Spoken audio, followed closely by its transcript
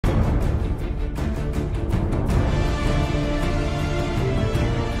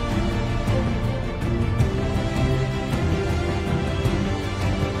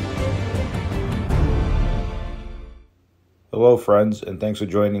Hello friends, and thanks for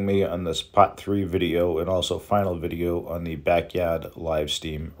joining me on this part 3 video and also final video on the backyard live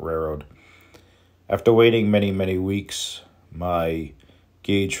steam railroad. After waiting many weeks, my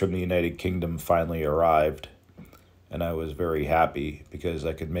gauge from the United Kingdom finally arrived, and I was very happy because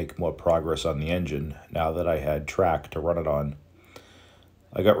I could make more progress on the engine now that I had track to run it on.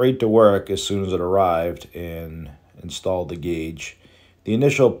 I got right to work as soon as it arrived and installed the gauge. The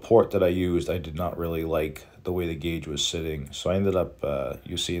initial port that I used, I did not really like the way the gauge was sitting, so I ended up,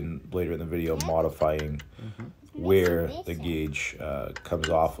 you see later in the video, modifying where the gauge comes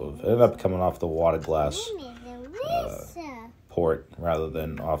off of. It ended up coming off the water glass port rather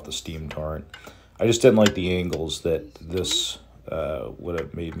than off the steam torrent. I just didn't like the angles that this would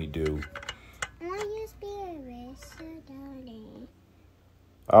have made me do.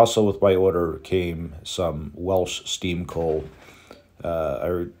 Also, with my order came some Welsh steam coal.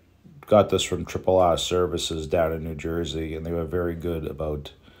 I got this from R Services down in New Jersey, and they were very good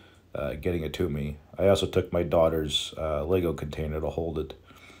about getting it to me. I also took my daughter's Lego container to hold it.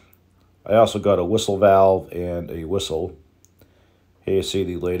 I also got a whistle valve and a whistle. Here you see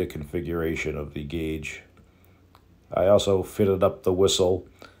the later configuration of the gauge. I also fitted up the whistle.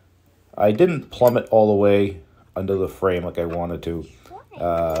 I didn't plumb it all the way under the frame like I wanted to.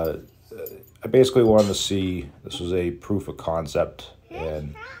 I basically wanted to see, this was a proof of concept,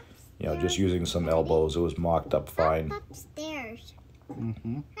 and just using some elbows, it was mocked up fine. Upstairs.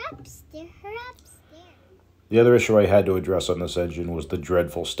 Upstairs. The other issue I had to address on this engine was the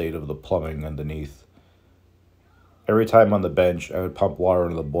dreadful state of the plumbing underneath. Every time on the bench I would pump water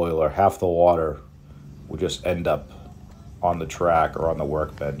into the boiler, half the water would just end up on the track or on the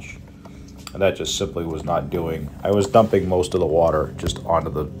workbench. And that just simply was not doing. I was dumping most of the water just onto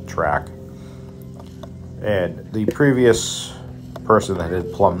the track. And the previous person that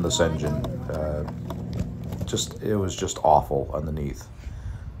had plumbed this engine, it was just awful underneath.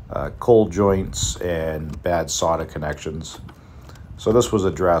 Cold joints and bad solder connections. So this was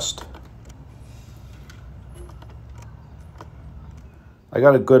addressed. I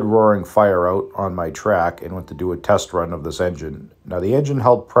got a good roaring fire out on my track and went to do a test run of this engine. Now the engine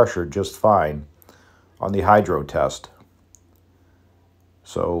held pressure just fine on the hydro test.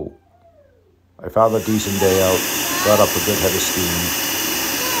 So I found a decent day out, got up a good head of steam,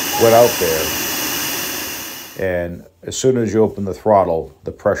 went out there, and as soon as you open the throttle,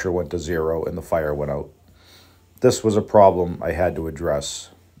 the pressure went to 0 and the fire went out. This was a problem I had to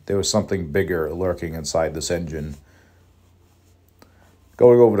address. There was something bigger lurking inside this engine.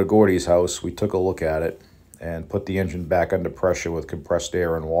 Going over to Gordy's house, we took a look at it and put the engine back under pressure with compressed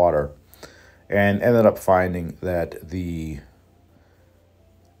air and water, and ended up finding that the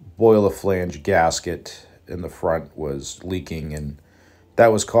boiler flange gasket in the front was leaking, and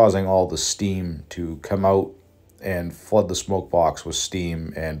that was causing all the steam to come out and flood the smoke box with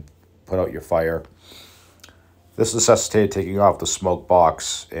steam and put out your fire. This necessitated taking off the smoke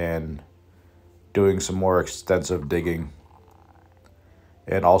box and doing some more extensive digging,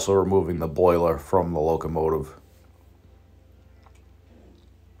 and also removing the boiler from the locomotive.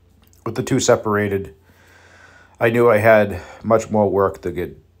 With the two separated, I knew I had much more work to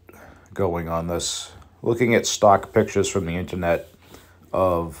get going on this. Looking at stock pictures from the internet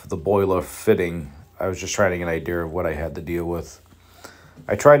of the boiler fitting, I was just trying to get an idea of what I had to deal with.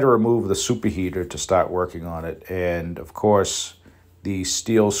 I tried to remove the superheater to start working on it, and of course the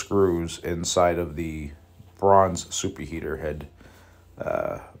steel screws inside of the bronze superheater had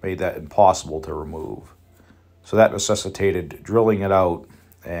made that impossible to remove. So that necessitated drilling it out,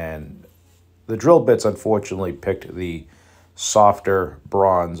 and the drill bits unfortunately picked the softer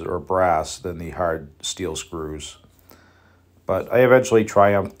bronze or brass than the hard steel screws. But I eventually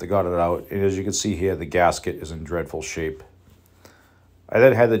triumphed, I got it out, and as you can see here, the gasket is in dreadful shape. I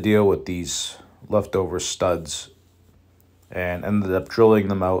then had to deal with these leftover studs and ended up drilling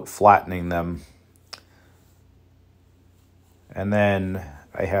them out, flattening them, and then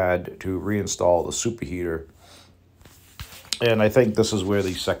I had to reinstall the superheater. And I think this is where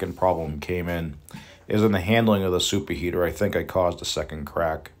the second problem came in, is in the handling of the superheater. I think I caused a second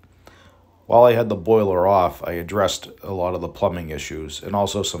crack. While I had the boiler off, I addressed a lot of the plumbing issues and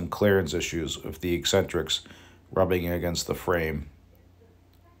also some clearance issues with the eccentrics rubbing against the frame.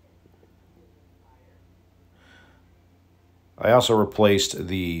 I also replaced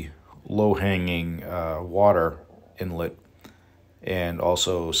the low-hanging water inlet and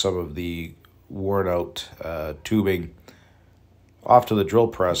also some of the worn-out tubing off to the drill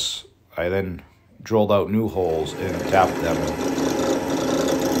press. I then drilled out new holes and tapped them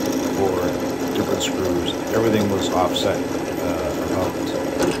for different screws. Everything was offset about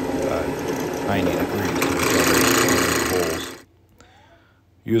 90 degrees to the holes.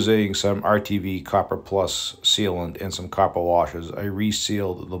 Using some RTV Copper Plus sealant and some copper washers, I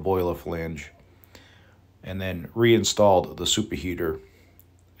resealed the boiler flange and then reinstalled the superheater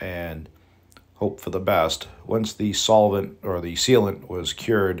and hope for the best. Once the solvent or the sealant was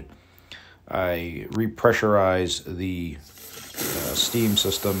cured, I repressurized the steam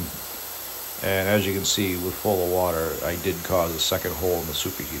system, and as you can see, with full of water, I did cause a second hole in the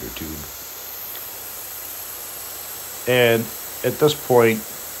superheater tube. And at this point,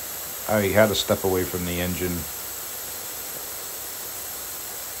 I had to step away from the engine.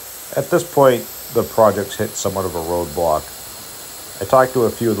 At this point, the project's hit somewhat of a roadblock. I talked to a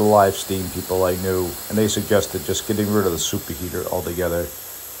few of the live steam people I knew, and they suggested just getting rid of the superheater altogether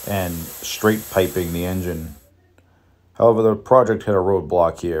and straight piping the engine. However, the project hit a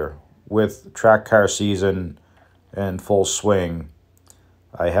roadblock here. With track car season in full swing,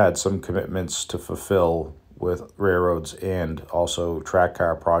 I had some commitments to fulfill with railroads and also track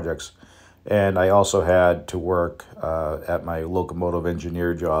car projects. And I also had to work at my locomotive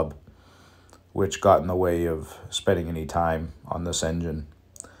engineer job, which got in the way of spending any time on this engine.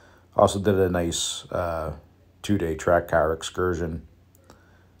 Also did a nice 2-day track car excursion.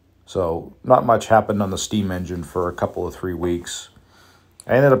 So not much happened on the steam engine for a couple of 3 weeks.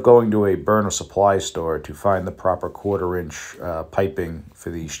 I ended up going to a burner supply store to find the proper 1/4-inch piping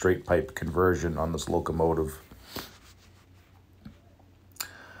for the straight pipe conversion on this locomotive.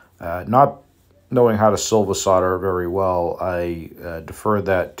 Not knowing how to silver solder very well, I deferred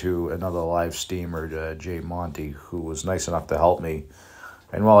that to another live steamer, Jay Monty, who was nice enough to help me.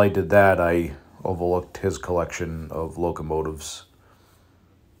 And while I did that, I overlooked his collection of locomotives.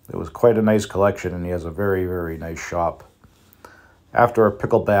 It was quite a nice collection, and he has a very, very nice shop. After a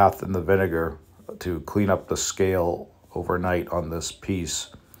pickle bath in the vinegar to clean up the scale overnight on this piece,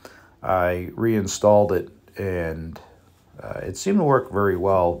 I reinstalled it, and it seemed to work very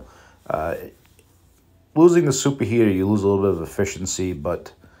well. Losing the superheater, you lose a little bit of efficiency,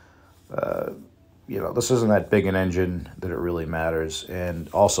 but this isn't that big an engine that it really matters. And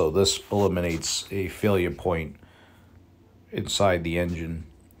also, this eliminates a failure point inside the engine.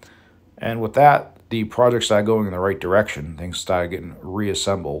 And with that, the project started going in the right direction. Things started getting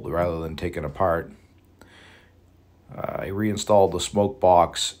reassembled rather than taken apart. I reinstalled the smoke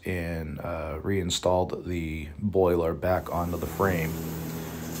box and reinstalled the boiler back onto the frame.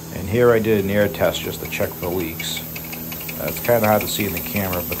 And here I did an air test just to check for leaks. It's kind of hard to see in the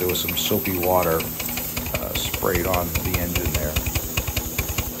camera, but there was some soapy water sprayed on the engine there.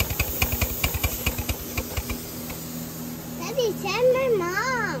 Daddy, send my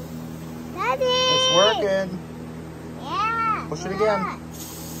mom. Daddy! It's working. Yeah. Push it again.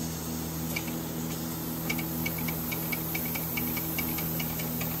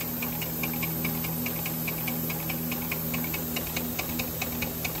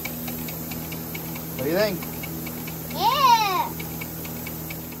 What do you think? Yeah.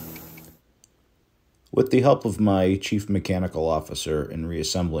 With the help of my chief mechanical officer in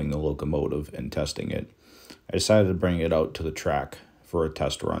reassembling the locomotive and testing it, I decided to bring it out to the track for a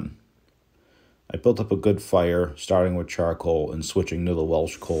test run. I built up a good fire, starting with charcoal and switching to the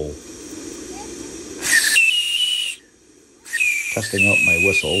Welsh coal. Testing out my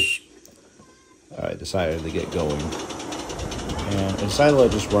whistle, I decided to get going. And I decided to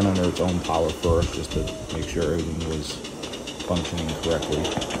just run under its own power first, just to make sure everything was functioning correctly.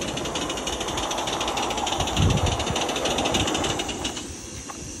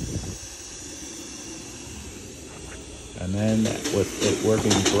 And then, with it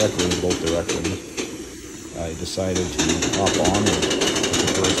working correctly in both directions, I decided to hop on and take the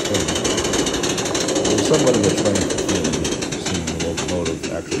first turn. It was somewhat of a triumphant feeling, seeing the locomotive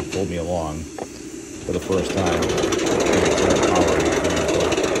actually pull me along for the first time.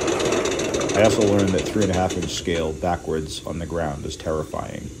 I also learned that 3.5-inch scale backwards on the ground is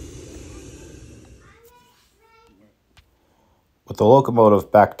terrifying. With the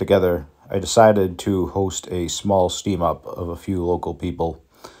locomotive back together, I decided to host a small steam-up of a few local people,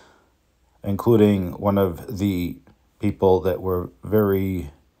 including one of the people that were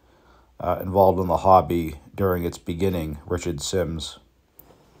very involved in the hobby during its beginning, Richard Sims.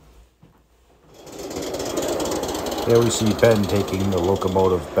 There we see Ben taking the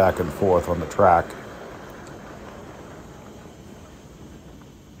locomotive back and forth on the track.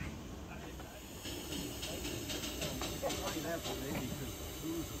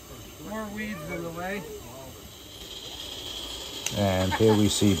 More weeds in the way. And here we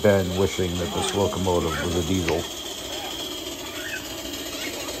see Ben wishing that this locomotive was a diesel.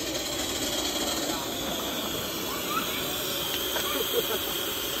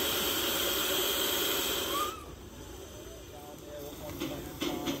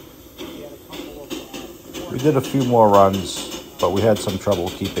 We did a few more runs, but we had some trouble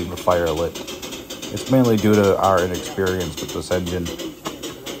keeping the fire lit. It's mainly due to our inexperience with this engine.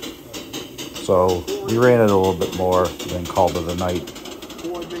 So we ran it a little bit more and then called it a night.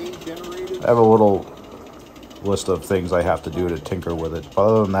 I have a little list of things I have to do to tinker with it. But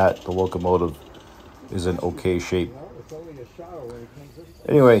other than that, the locomotive is in okay shape.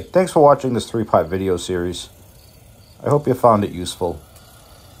 Anyway, thanks for watching this 3-part video series. I hope you found it useful.